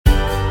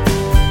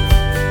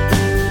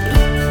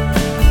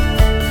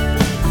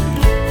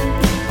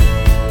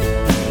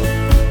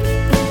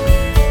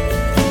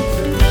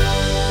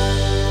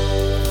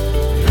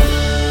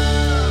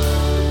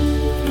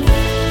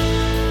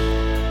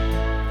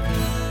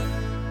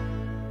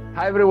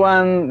Hi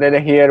everyone, Dede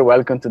here.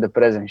 Welcome to the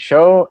present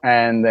show.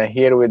 And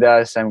here with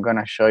us, I'm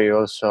gonna show you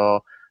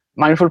also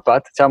Mindful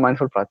Pat. Ciao,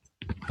 Mindful Pat.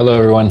 Hello,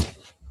 everyone.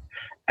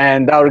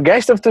 And our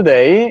guest of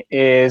today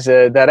is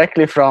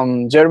directly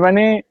from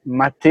Germany,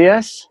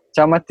 Matthias.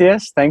 Ciao,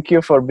 Matthias. Thank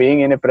you for being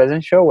in the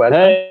present show.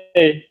 Welcome.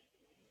 Hey.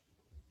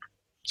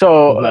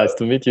 So nice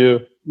to meet you.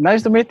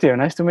 Nice to meet you.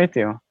 Nice to meet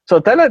you. So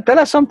tell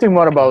us something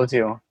more about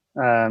you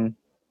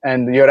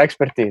and your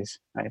expertise.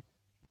 Right?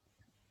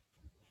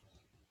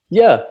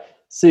 Yeah.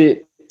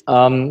 See,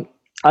 I'm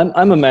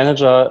a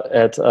manager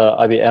at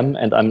IBM,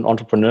 and I'm an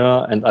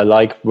entrepreneur, and I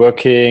like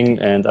working,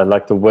 and I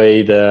like the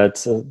way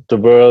that the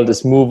world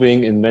is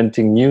moving,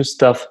 inventing new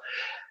stuff.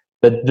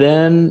 But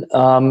then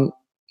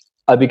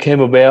I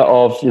became aware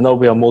of, we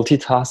are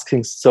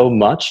multitasking so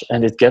much,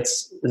 and it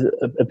gets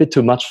a bit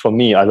too much for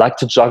me. I like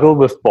to juggle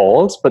with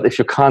balls, but if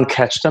you can't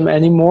catch them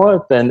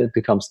anymore, then it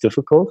becomes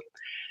difficult.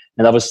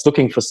 And I was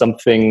looking for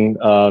something,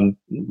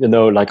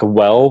 like a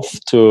valve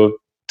to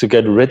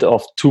get rid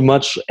of too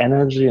much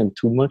energy and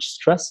too much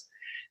stress.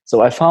 So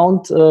I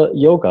found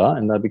yoga,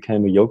 and I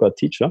became a yoga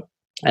teacher.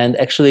 And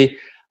actually,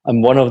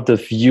 I'm one of the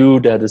few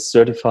that is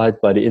certified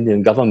by the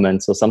Indian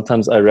government. So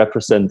sometimes I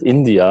represent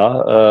India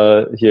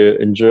here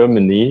in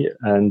Germany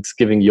and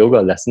giving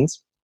yoga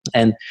lessons.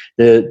 And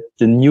the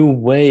new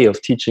way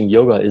of teaching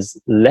yoga is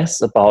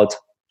less about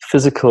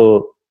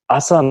physical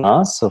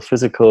asanas, so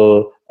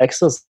physical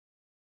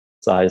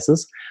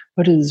exercises,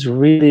 but it is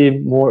really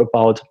more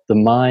about the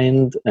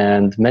mind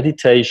and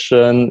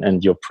meditation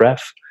and your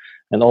breath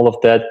and all of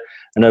that.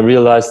 And I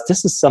realized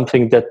this is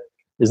something that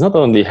is not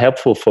only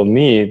helpful for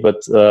me, but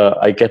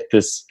I get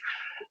this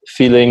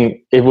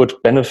feeling it would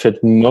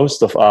benefit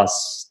most of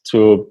us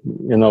to,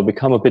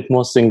 become a bit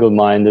more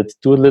single-minded,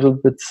 do a little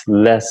bit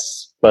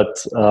less, but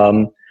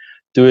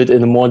do it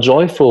in a more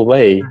joyful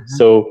way. Mm-hmm.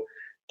 So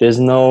there's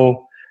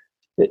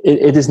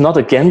it is not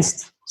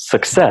against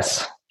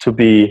success to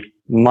be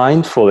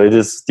mindful. It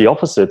is the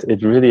opposite.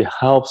 It really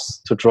helps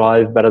to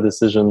drive better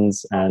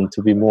decisions and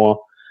to be more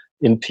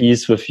in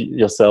peace with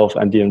yourself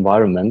and the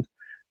environment.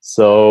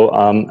 So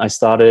I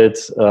started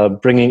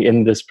bringing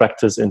in this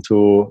practice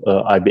into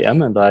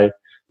IBM, and I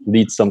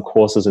lead some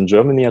courses in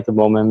Germany at the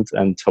moment,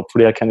 and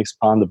hopefully I can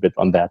expand a bit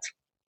on that.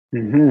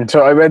 Mm-hmm.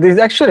 So it's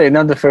actually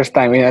not the first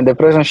time. In the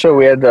present show,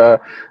 we had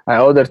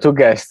other two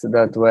guests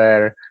that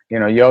were,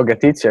 yoga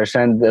teachers,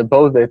 and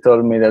both they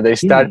told me that they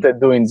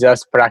started doing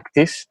just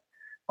practice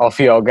of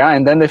yoga,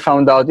 and then they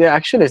found out,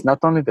 actually it's not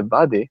only the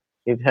body,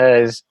 it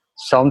has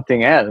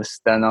something else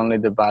than only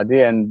the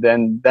body, and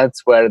then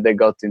that's where they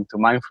got into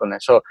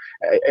mindfulness. So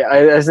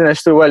as I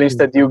understood well,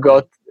 instead you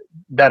got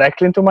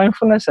directly into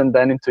mindfulness and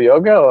then into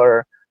yoga,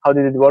 or how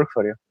did it work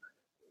for you?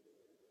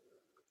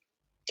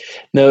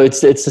 No,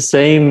 it's the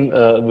same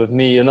with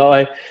me.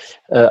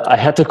 I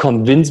had to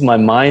convince my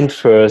mind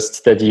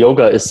first that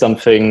yoga is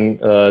something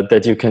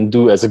that you can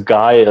do as a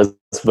guy as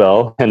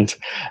well, and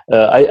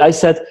I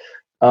said,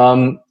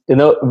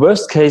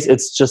 worst case,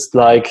 it's just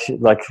like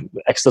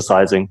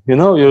exercising.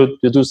 You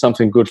do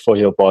something good for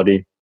your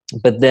body.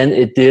 But then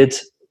it did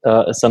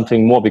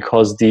something more,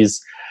 because these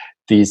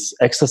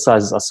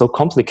exercises are so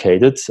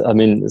complicated. I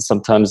mean,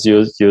 sometimes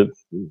you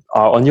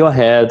are on your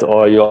head,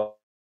 or you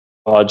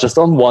are just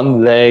on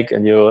one leg,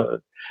 and you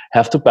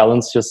have to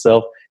balance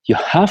yourself. You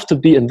have to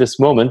be in this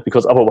moment,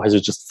 because otherwise you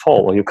just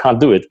fall or you can't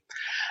do it.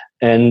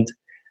 And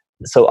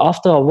so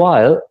after a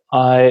while,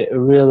 I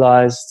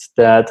realized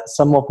that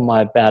some of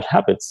my bad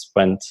habits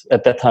went.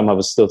 At that time, I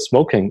was still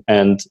smoking,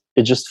 and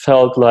it just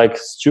felt like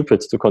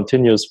stupid to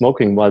continue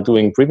smoking while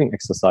doing breathing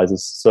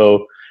exercises.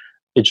 So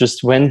it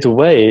just went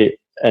away,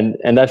 and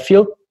I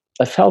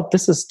felt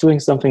this is doing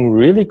something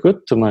really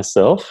good to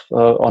myself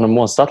on a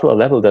more subtle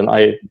level than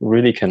I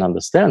really can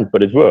understand,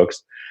 but it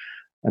works.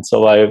 And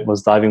so I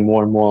was diving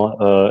more and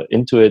more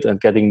into it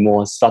and getting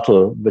more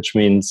subtle, which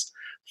means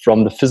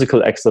from the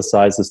physical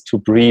exercises to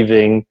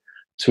breathing,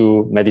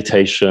 to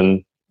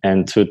meditation,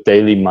 and to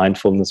daily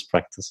mindfulness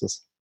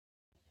practices.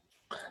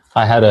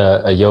 I had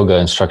a yoga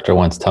instructor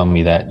once tell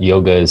me that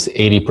yoga is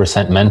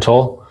 80%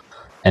 mental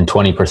and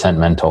 20%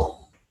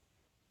 mental.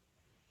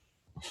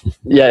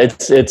 Yeah,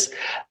 it's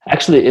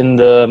actually in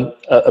the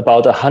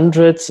about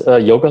 100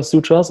 yoga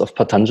sutras of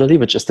Patanjali,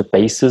 which is the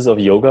basis of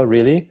yoga,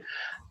 really.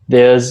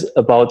 There's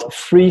about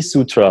 3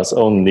 sutras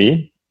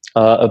only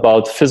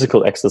about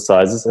physical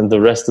exercises, and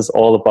the rest is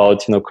all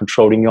about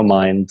controlling your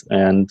mind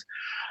and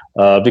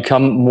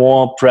become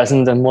more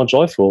present and more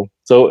joyful.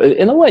 So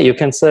in a way, you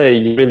can say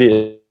it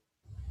really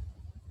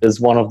is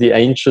one of the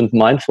ancient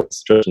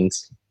mindfulness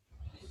traditions.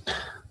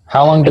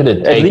 How long did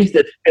it take? At least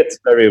it fits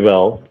very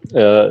well.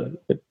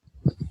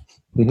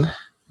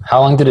 How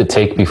long did it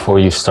take before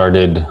you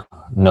started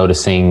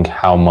noticing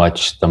how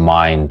much the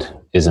mind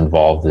is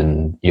involved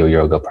in your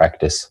yoga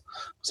practice?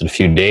 Was it a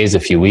few days, a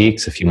few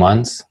weeks, a few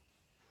months?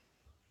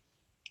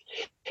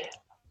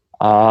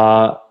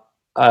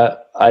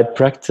 I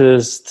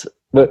practiced,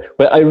 but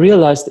I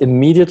realized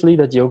immediately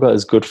that yoga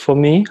is good for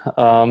me.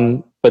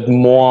 But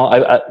more,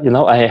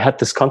 I had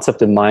this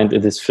concept in mind.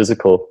 It is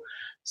physical.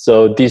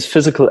 So these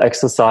physical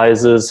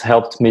exercises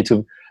helped me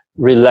to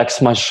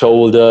relax my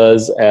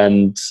shoulders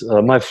and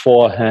my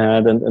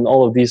forehead and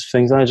all of these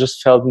things. And I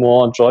just felt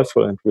more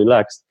joyful and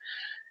relaxed.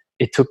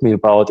 It took me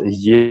about a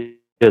year,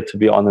 to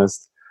be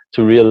honest,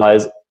 to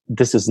realize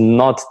this is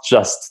not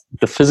just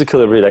the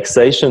physical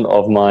relaxation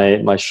of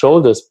my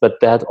shoulders, but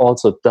that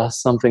also does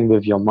something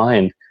with your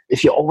mind.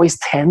 If you're always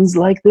tense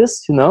like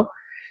this, you know,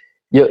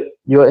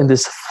 you're in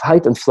this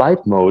fight and flight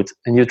mode,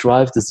 and you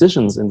drive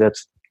decisions in that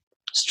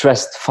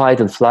stressed fight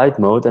and flight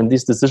mode. And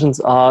these decisions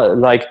are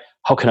like,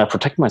 how can I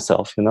protect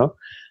myself, you know?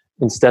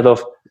 Instead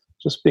of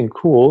just being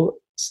cool,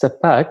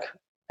 step back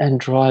and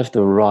drive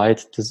the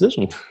right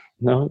decision,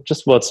 you know,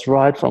 just what's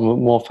right from a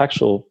more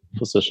factual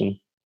position.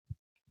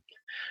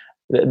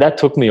 That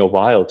took me a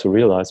while to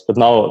realize, but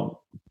now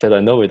that I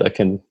know it, I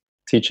can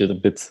teach it a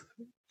bit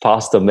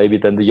faster maybe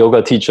than the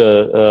yoga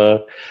teacher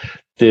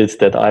did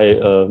that I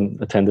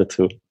attended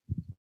to.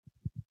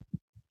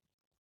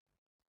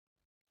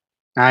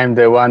 I'm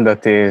the one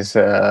that is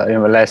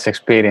less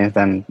experienced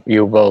than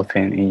you both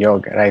in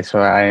yoga, right?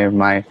 So I have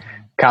my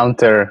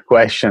counter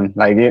question,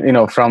 like, you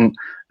know, from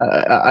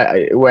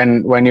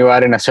when you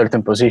are in a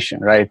certain position,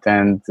 right,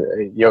 and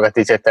yoga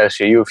teacher tells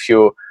you if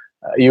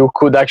you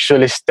could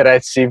actually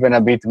stretch even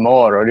a bit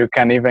more, or you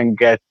can even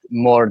get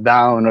more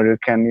down, or you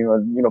can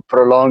you know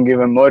prolong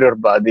even more your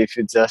body if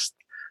you just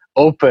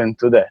open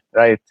to that,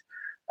 right?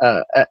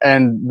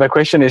 And the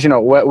question is, you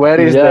know, where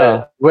is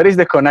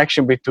the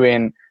connection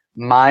between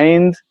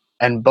mind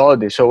and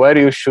body? So where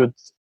you should,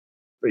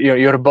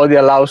 your body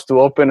allows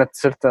to open at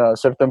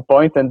certain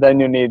point, and then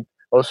you need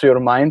also your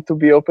mind to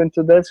be open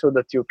to that, so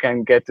that you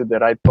can get to the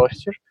right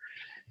posture.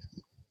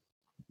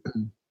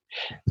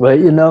 Well,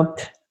 you know,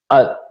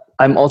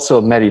 I'm also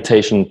a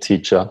meditation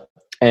teacher,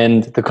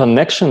 and the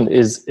connection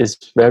is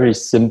very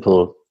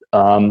simple.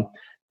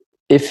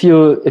 If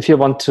you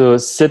want to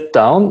sit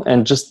down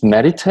and just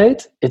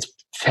meditate, it's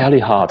fairly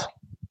hard,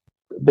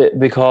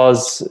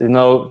 because you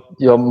know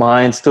your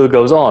mind still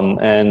goes on,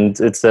 and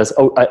it says,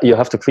 "Oh, you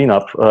have to clean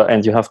up,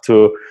 and you have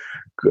to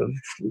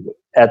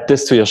add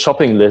this to your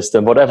shopping list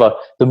and whatever."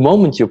 The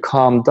moment you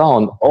calm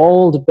down,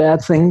 all the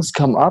bad things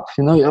come up.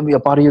 You know, your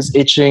body is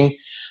itching.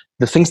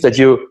 The things that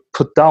you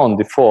put down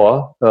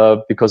before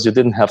because you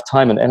didn't have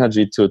time and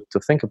energy to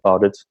think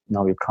about it,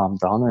 now you calm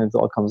down and it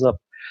all comes up.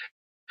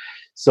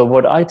 So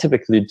what I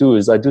typically do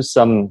is I do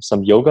some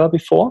yoga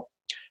before.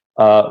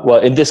 Well,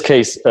 in this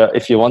case,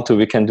 if you want to,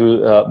 we can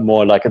do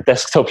more like a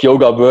desktop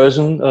yoga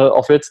version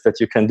of it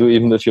that you can do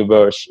even if you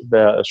wear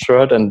a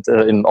shirt and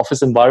in an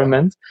office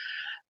environment.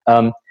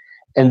 And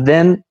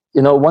then,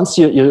 you know, once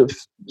you're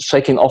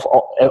shaking off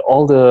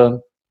all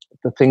the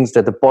things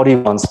that the body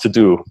wants to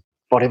do,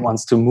 body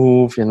wants to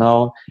move, you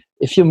know,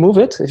 if you move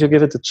it, if you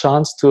give it a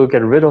chance to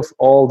get rid of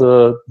all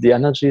the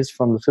energies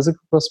from the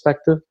physical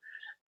perspective,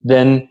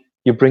 then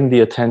you bring the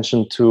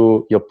attention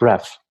to your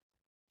breath.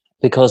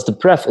 Because the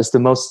breath is the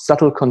most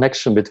subtle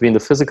connection between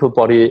the physical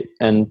body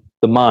and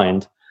the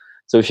mind.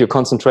 So if you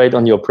concentrate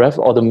on your breath,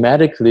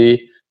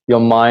 automatically your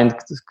mind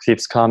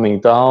keeps calming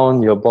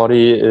down, your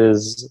body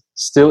is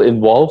still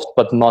involved,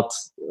 but not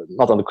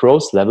on the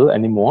gross level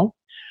anymore.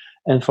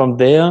 And from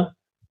there,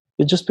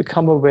 you just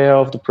become aware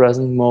of the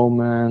present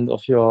moment,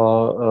 of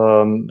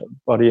your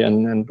body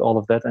and all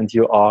of that, and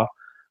you are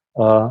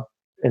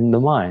in the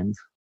mind.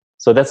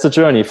 So that's the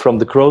journey from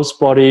the gross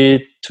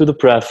body to the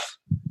breath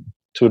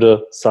to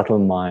the subtle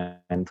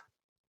mind.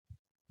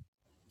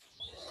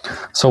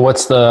 So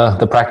what's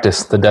the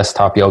practice, the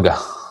desktop yoga?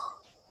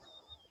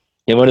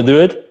 You want to do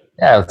it?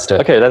 Yeah, let's do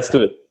it. Okay, let's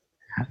do it.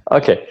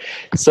 Okay,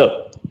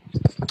 so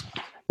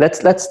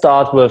let's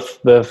start with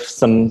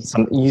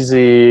some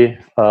easy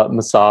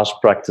massage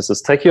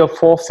practices. Take your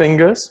 4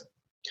 fingers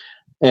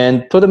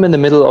and put them in the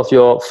middle of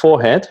your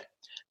forehead,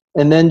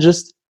 and then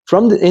just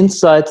from the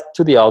inside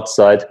to the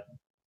outside,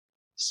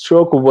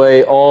 stroke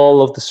away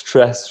all of the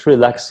stress,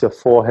 relax your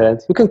forehead.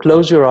 You can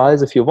close your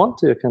eyes if you want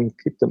to, you can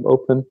keep them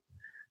open.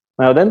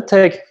 Now then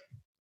take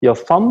your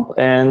thumb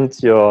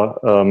and your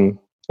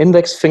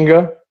index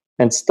finger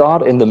and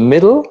start in the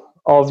middle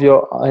of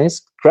your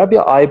eyes, grab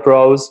your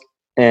eyebrows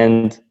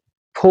and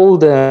pull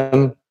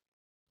them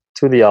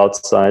to the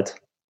outside.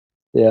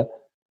 Yeah,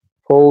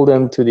 pull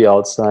them to the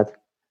outside.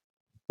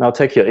 Now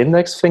take your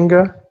index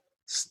finger,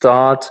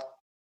 start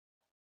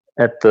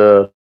at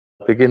the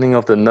beginning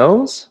of the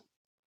nose,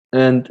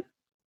 and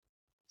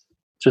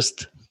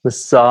just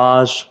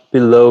massage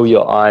below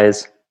your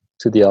eyes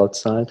to the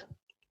outside.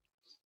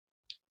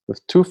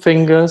 With 2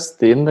 fingers,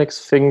 the index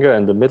finger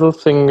and the middle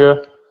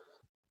finger,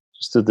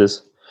 just do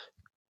this.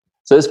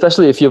 So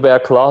especially if you wear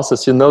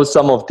glasses, you know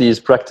some of these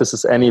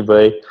practices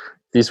anyway.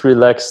 These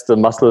relax the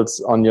muscles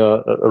on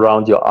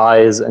around your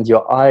eyes, and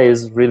your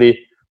eyes really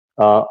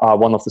are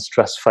one of the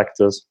stress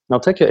factors. Now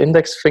take your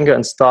index finger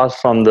and start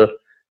from the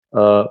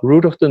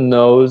root of the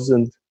nose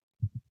and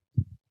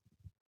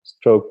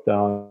stroke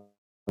down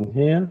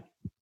here.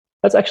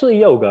 That's actually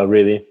yoga,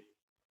 really.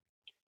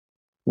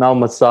 Now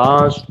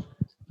massage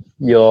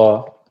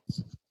your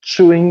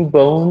chewing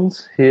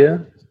bones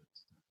here.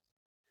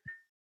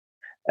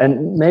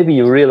 And maybe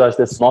you realize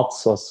there's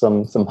knots or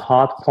some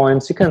hard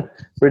points. You can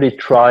really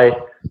try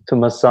to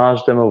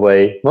massage them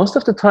away. Most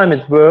of the time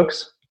it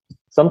works.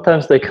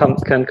 Sometimes they can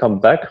come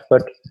back,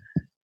 but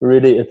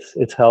really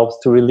it helps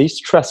to release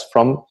stress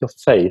from your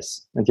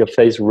face, and your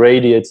face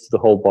radiates to the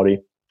whole body.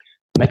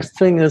 Next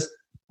thing is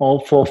all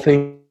 4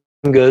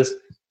 fingers.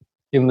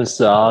 You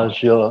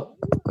massage your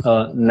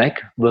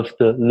neck with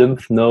the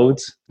lymph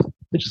nodes,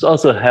 which is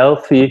also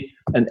healthy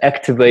and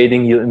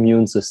activating your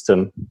immune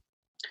system.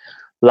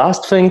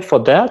 Last thing for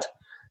that,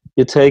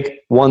 you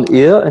take one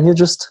ear and you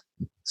just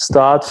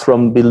start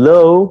from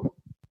below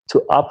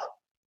to up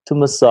to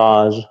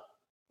massage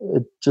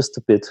it just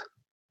a bit.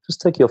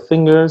 Just take your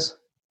fingers,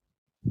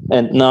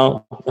 and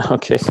now,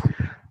 okay,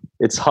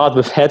 it's hard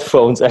with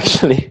headphones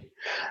actually.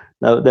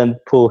 Now then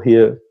pull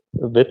here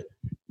a bit.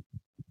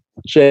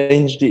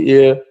 Change the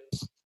ear.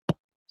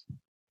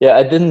 Yeah,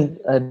 I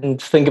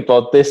didn't think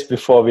about this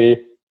before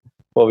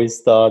we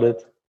started.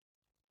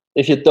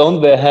 If you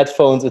don't wear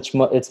headphones,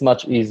 it's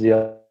much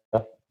easier.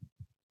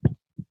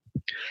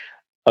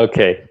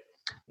 Okay,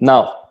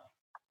 now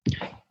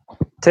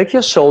take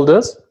your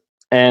shoulders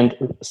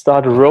and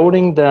start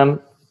rolling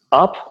them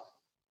up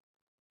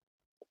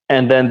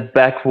and then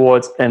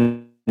backwards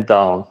and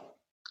down.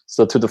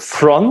 So to the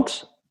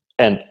front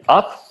and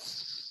up,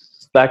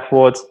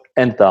 backwards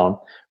and down.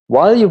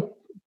 While you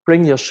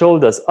bring your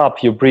shoulders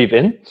up, you breathe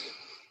in.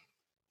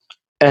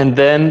 And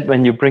then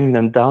when you bring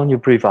them down, you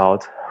breathe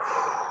out.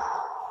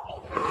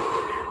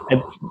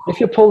 And if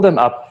you pull them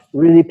up,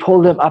 really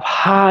pull them up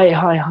high,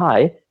 high,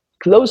 high,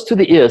 close to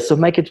the ears. So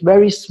make it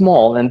very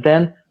small. And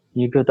then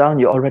you go down,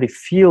 you already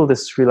feel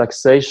this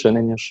relaxation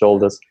in your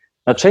shoulders.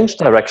 Now change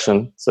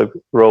direction. So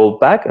roll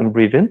back and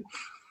breathe in.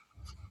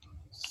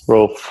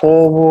 Roll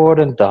forward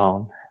and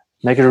down.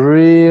 Make it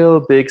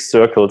real big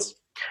circles.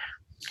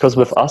 Because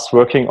with us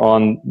working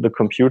on the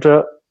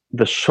computer,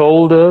 the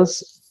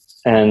shoulders,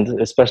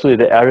 and especially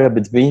the area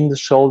between the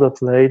shoulder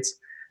blades,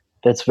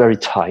 that's very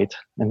tight,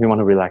 and we want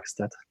to relax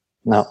that.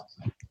 Now,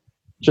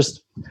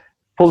 just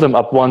pull them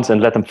up once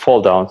and let them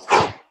fall down.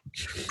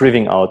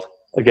 Breathing out.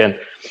 Again,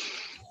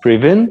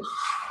 breathe in,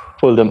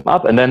 pull them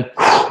up, and then,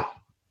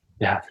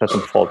 yeah, let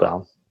them fall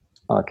down.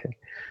 Okay.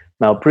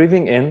 Now,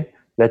 breathing in,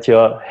 let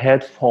your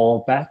head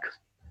fall back.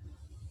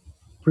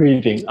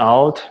 Breathing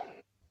out.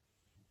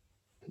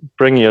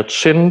 Bring your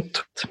chin.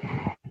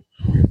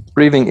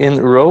 Breathing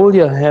in, roll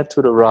your head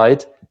to the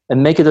right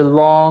and make it a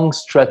long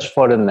stretch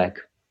for the neck.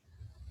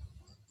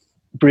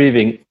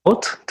 Breathing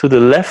out to the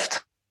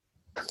left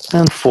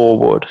and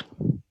forward.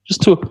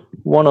 Just do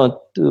one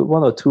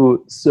or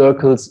two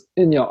circles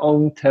in your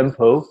own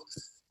tempo,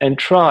 and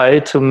try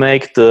to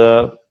make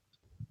the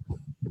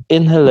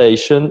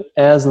inhalation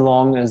as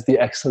long as the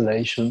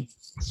exhalation.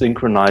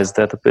 Synchronize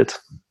that a bit.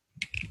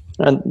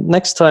 And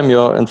next time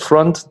you're in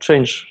front,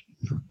 change.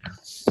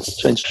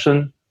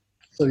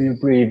 So you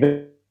breathe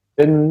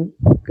in,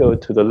 go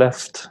to the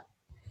left.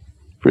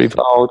 Breathe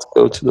out,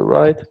 go to the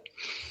right.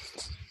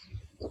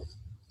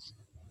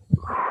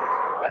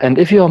 And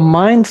if you're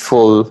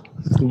mindful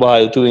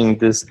while doing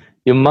this,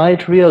 you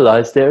might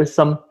realize there are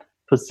some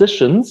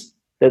positions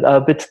that are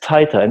a bit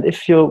tighter. And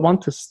if you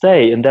want to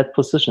stay in that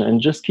position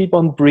and just keep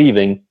on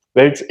breathing,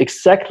 where it's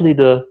exactly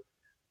the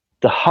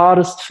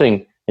hardest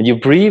thing, and you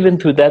breathe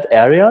into that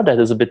area that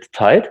is a bit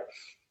tight,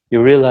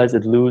 you realize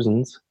it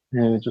loosens,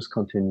 and you just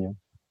continue.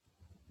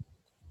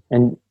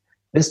 And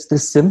this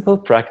simple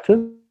practice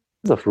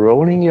of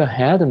rolling your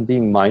head and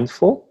being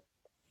mindful,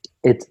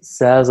 it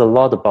says a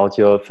lot about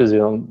your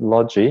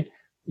physiology.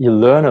 You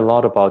learn a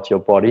lot about your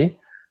body,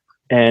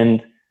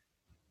 and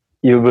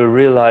you will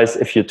realize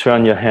if you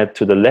turn your head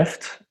to the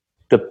left,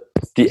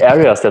 the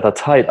areas that are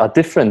tight are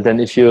different than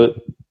if you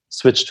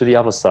switch to the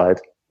other side,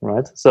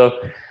 right?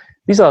 So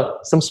these are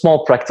some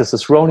small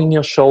practices: rolling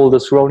your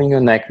shoulders, rolling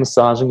your neck,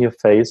 massaging your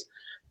face.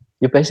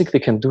 You basically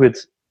can do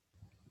it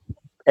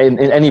in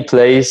any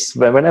place,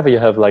 whenever you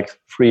have like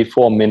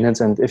 3-4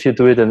 minutes. And if you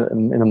do it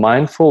in a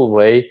mindful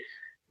way,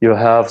 you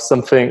have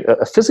something,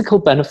 a physical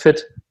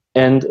benefit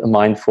and a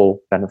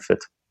mindful benefit.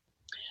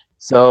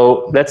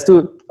 So let's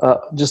do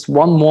just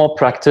one more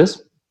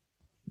practice,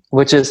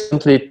 which is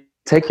simply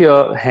take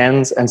your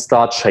hands and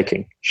start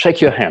shaking. Shake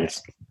your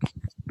hands.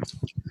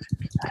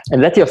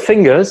 And let your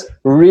fingers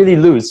really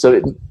loose.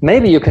 So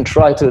maybe you can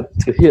try to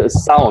hear a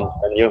sound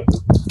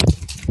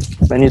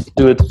when you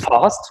do it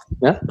fast.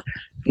 Yeah.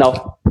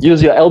 Now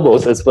use your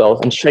elbows as well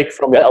and shake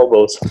from your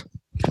elbows.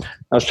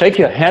 Now shake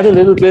your head a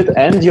little bit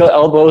and your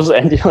elbows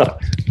and your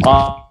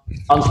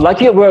arms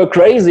like you were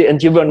crazy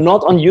and you were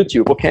not on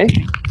YouTube, okay?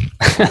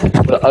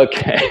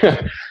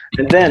 Okay.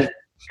 And then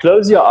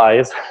close your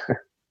eyes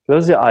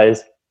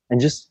and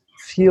just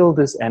feel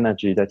this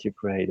energy that you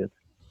created.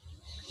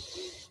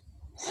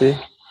 See,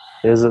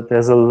 there's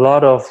a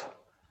lot of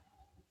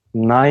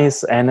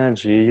nice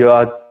energy. You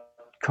are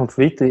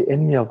completely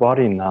in your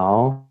body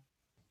now,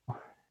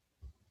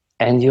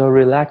 and you're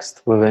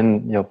relaxed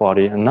within your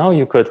body. And now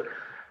you could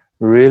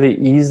really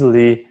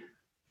easily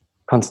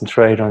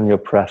concentrate on your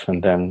breath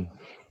and then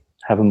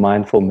have a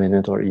mindful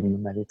minute or even a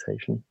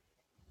meditation.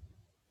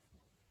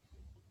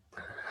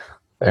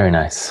 Very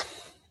nice.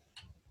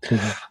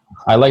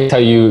 I liked how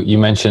you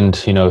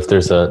mentioned, if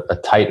there's a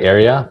tight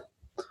area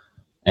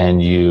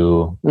and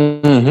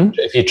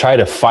if you try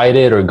to fight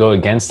it or go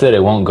against it,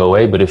 it won't go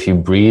away. But if you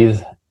breathe,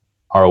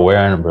 are aware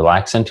and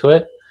relax into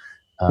it,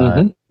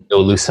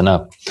 it'll loosen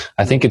up.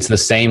 I think it's the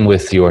same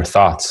with your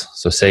thoughts.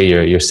 So say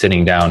you're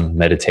sitting down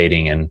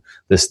meditating and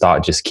this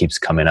thought just keeps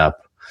coming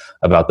up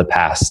about the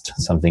past,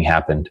 something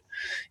happened.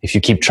 If you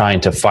keep trying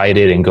to fight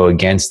it and go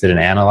against it and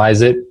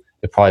analyze it,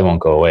 it probably won't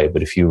go away.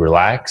 But if you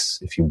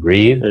relax, if you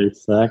breathe,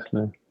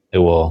 exactly, it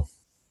will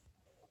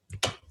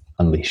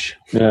unleash.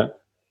 Yeah.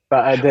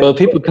 Well,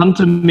 people come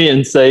to me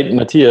and say,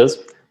 Matthias,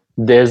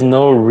 there's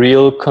no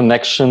real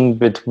connection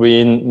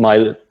between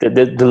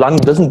the lung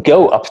doesn't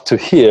go up to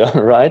here,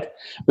 right?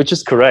 Which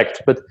is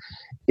correct. But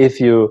if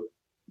you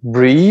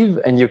breathe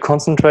and you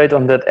concentrate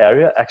on that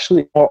area,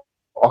 actually more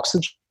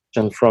oxygen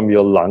from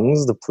your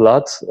lungs, the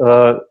blood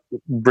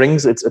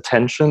brings its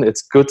attention,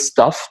 its good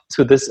stuff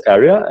to this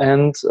area.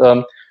 And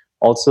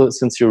also,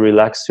 since you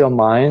relax your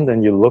mind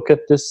and you look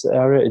at this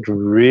area, it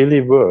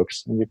really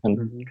works. And you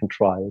can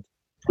try it.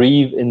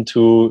 Breathe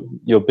into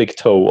your big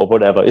toe or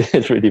whatever.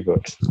 It really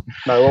works.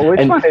 But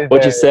which one is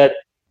what you said?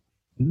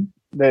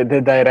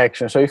 The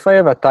direction. So if I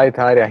have a tight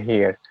area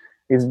here,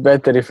 it's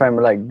better if I'm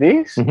like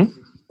this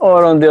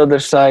or on the other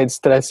side,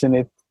 stretching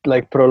it,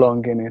 like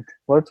prolonging it.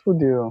 What would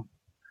you...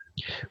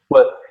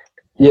 Well,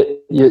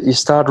 you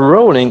start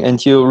rolling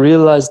and you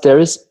realize there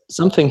is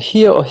something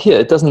here or here.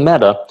 It doesn't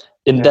matter.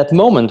 In that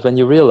moment when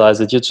you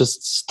realize it, you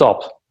just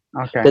stop.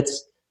 Okay.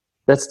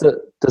 That's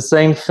the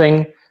same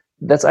thing.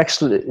 That's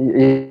actually,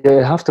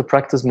 you have to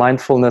practice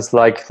mindfulness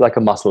like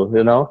a muscle,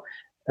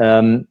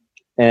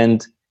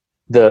 and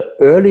the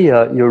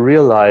earlier you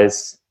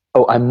realize,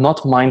 oh, I'm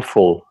not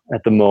mindful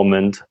at the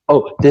moment.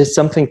 Oh, there's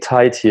something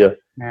tight here.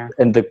 Yeah.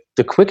 And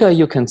the quicker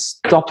you can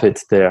stop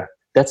it there,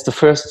 that's the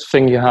first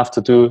thing you have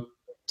to do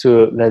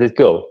to let it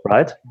go,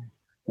 right?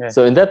 Yeah.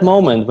 So in that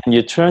moment, when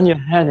you turn your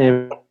head and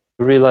you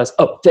realize,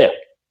 oh, there,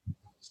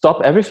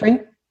 stop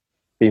everything,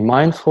 be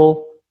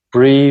mindful,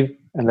 breathe,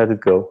 and let it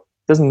go.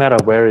 Doesn't matter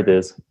where it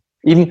is.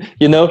 Even,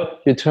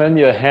 you turn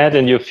your head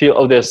and you feel,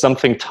 oh, there's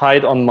something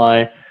tight on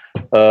my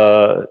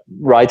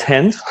right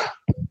hand.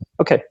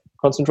 Okay,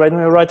 concentrate on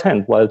your right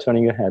hand while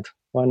turning your head.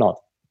 Why not?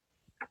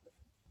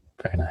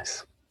 Very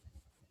nice.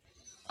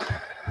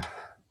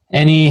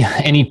 Any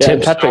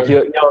tips? Patrick,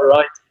 you're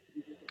right.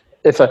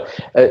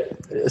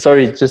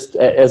 Sorry, just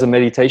as a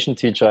meditation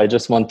teacher, I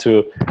just want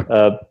to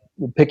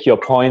pick your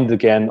point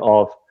again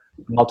of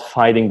not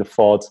fighting the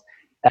thoughts.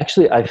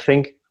 Actually, I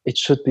think it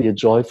should be a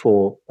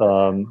joyful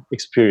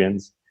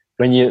experience.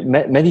 When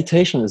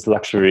meditation is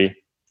luxury,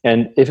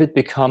 and if it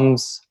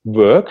becomes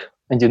work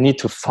and you need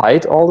to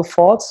fight all the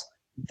thoughts,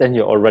 then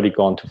you're already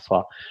gone too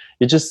far.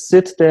 You just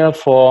sit there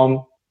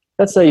for,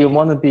 let's say you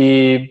want to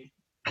be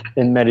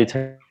in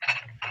meditation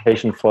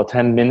for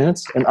 10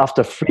 minutes, and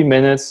after 3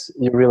 minutes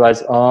you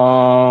realize,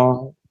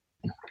 oh,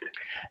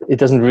 it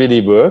doesn't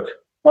really work.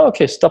 Well,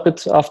 okay, stop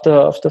it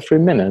after 3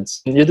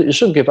 minutes. You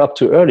shouldn't give up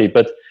too early,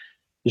 but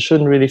you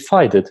shouldn't really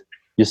fight it.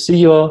 You see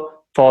your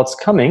thoughts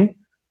coming,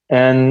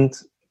 and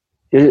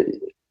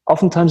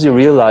oftentimes you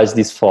realize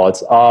these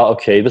thoughts are,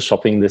 okay, the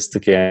shopping list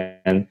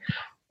again.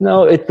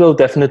 No, it will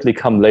definitely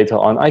come later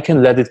on. I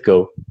can let it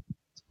go.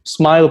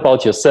 Smile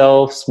about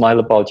yourself, smile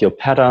about your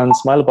pattern,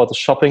 smile about the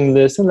shopping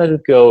list, and let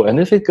it go. And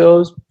if it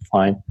goes,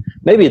 fine.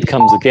 Maybe it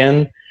comes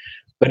again.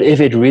 But if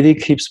it really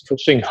keeps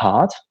pushing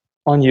hard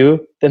on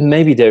you, then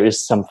maybe there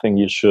is something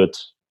you should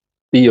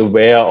be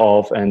aware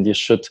of, and you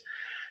should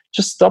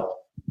just stop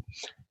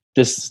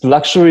this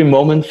luxury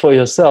moment for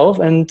yourself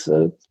and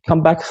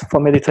come back for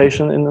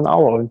meditation in an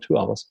hour or in 2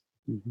 hours.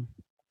 Mm-hmm.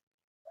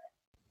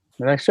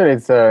 Actually,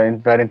 it's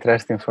very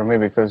interesting for me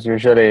because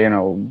usually,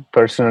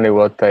 personally,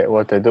 what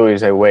I do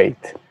is I wait,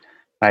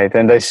 right?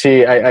 And I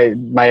see,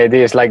 my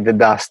idea is like the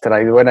dust,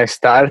 right? When I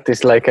start,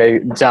 it's like I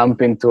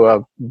jump into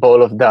a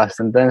ball of dust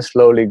and then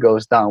slowly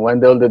goes down.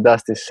 When all the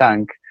dust is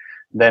sunk,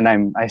 then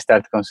I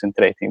start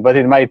concentrating. But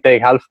it might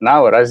take half an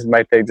hour, as it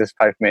might take just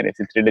 5 minutes.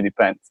 It really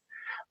depends.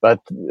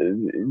 But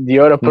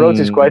your approach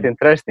is quite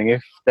interesting.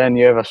 If then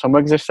you have some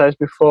exercise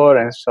before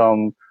and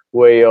some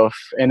way of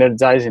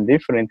energizing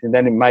differently,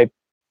 then it might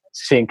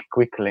sink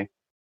quickly,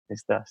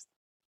 this dust.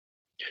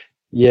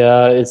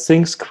 Yeah, it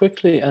sinks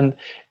quickly, and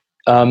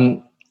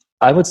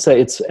I would say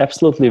it's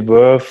absolutely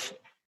worth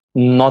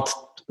not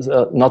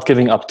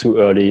giving up too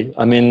early.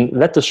 I mean,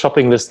 let the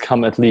shopping list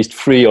come at least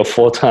 3 or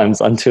 4 times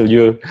until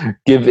you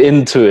give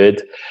into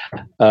it.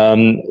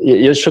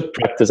 You should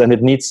practice, and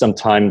it needs some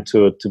time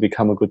to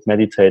become a good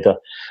meditator.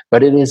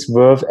 But it is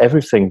worth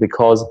everything,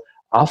 because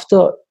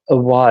after a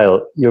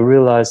while you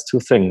realize 2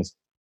 things.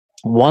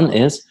 One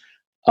is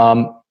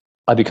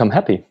I become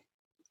happy.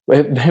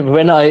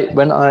 When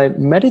I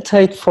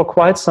meditate for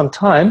quite some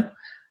time,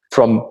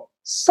 from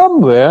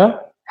somewhere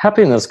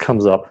happiness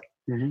comes up.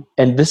 Mm-hmm.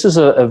 And this is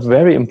a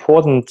very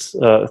important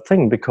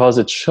thing, because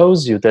it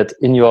shows you that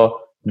in your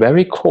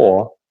very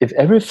core, if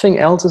everything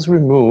else is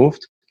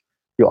removed,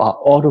 you are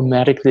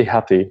automatically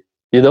happy.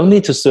 You don't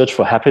need to search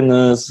for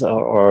happiness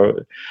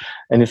or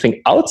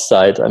anything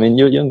outside, I mean,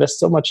 you invest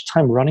so much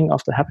time running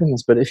after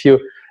happiness, but if you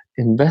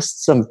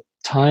invest some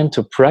time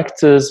to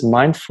practice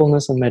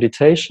mindfulness and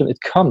meditation, it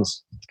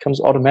comes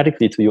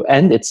automatically to you,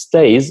 and it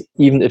stays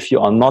even if you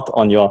are not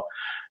on your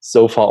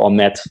sofa or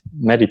mat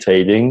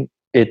meditating.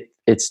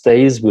 It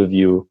stays with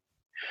you.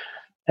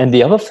 And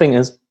the other thing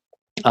is,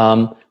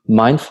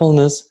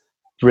 mindfulness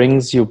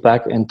brings you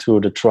back into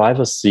the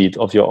driver's seat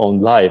of your own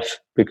life,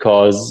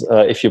 because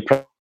if you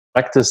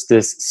practice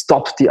this,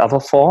 stop the other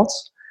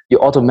thoughts, you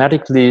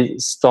automatically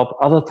stop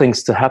other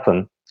things to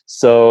happen.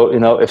 So,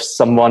 if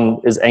someone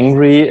is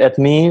angry at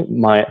me,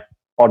 my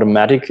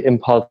automatic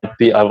impulse would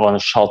be, I want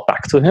to shout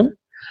back to him.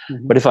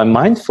 Mm-hmm. But if I'm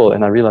mindful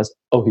and I realize,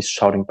 oh, he's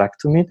shouting back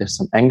to me, there's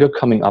some anger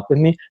coming up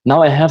in me.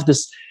 Now I have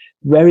this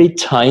very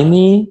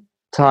tiny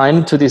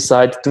time to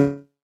decide,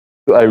 do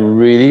I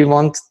really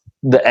want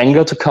the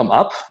anger to come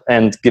up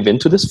and give in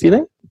to this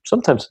feeling?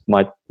 Sometimes it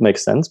might make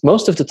sense.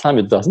 Most of the time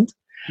it doesn't.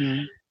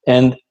 Mm-hmm.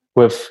 And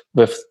with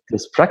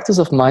this practice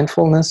of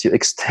mindfulness, you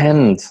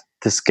extend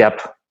this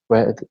gap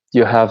where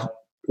you have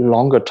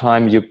longer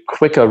time, you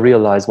quicker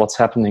realize what's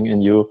happening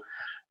in you,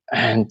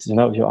 and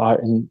you are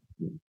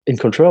in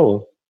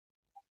control.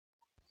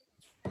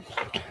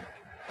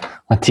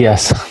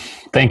 Matthias,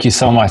 thank you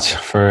so much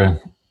for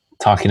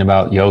talking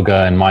about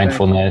yoga and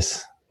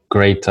mindfulness.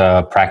 Great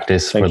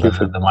practice for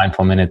the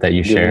mindful minute that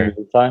you shared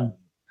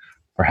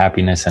for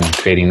happiness and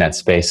creating that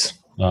space.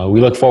 We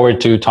look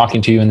forward to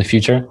talking to you in the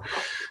future,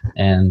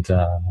 and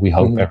we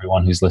hope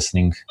everyone who's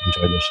listening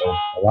enjoyed the show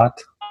a lot.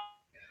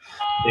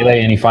 Lele,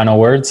 any final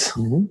words?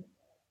 Mm-hmm.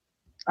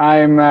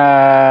 I'm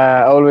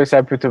always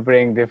happy to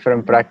bring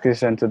different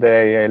practice, and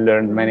today I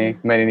learned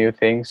many new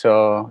things,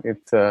 so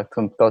it's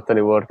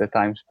totally worth the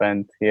time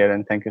spent here.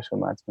 And thank you so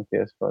much,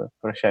 Matthias, for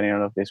sharing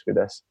all of this with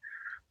us.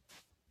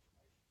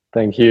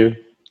 Thank you.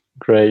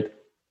 Great.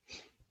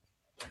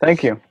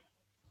 Thank you.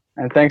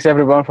 And thanks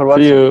everyone for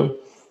watching. See you.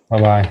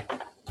 Bye-bye.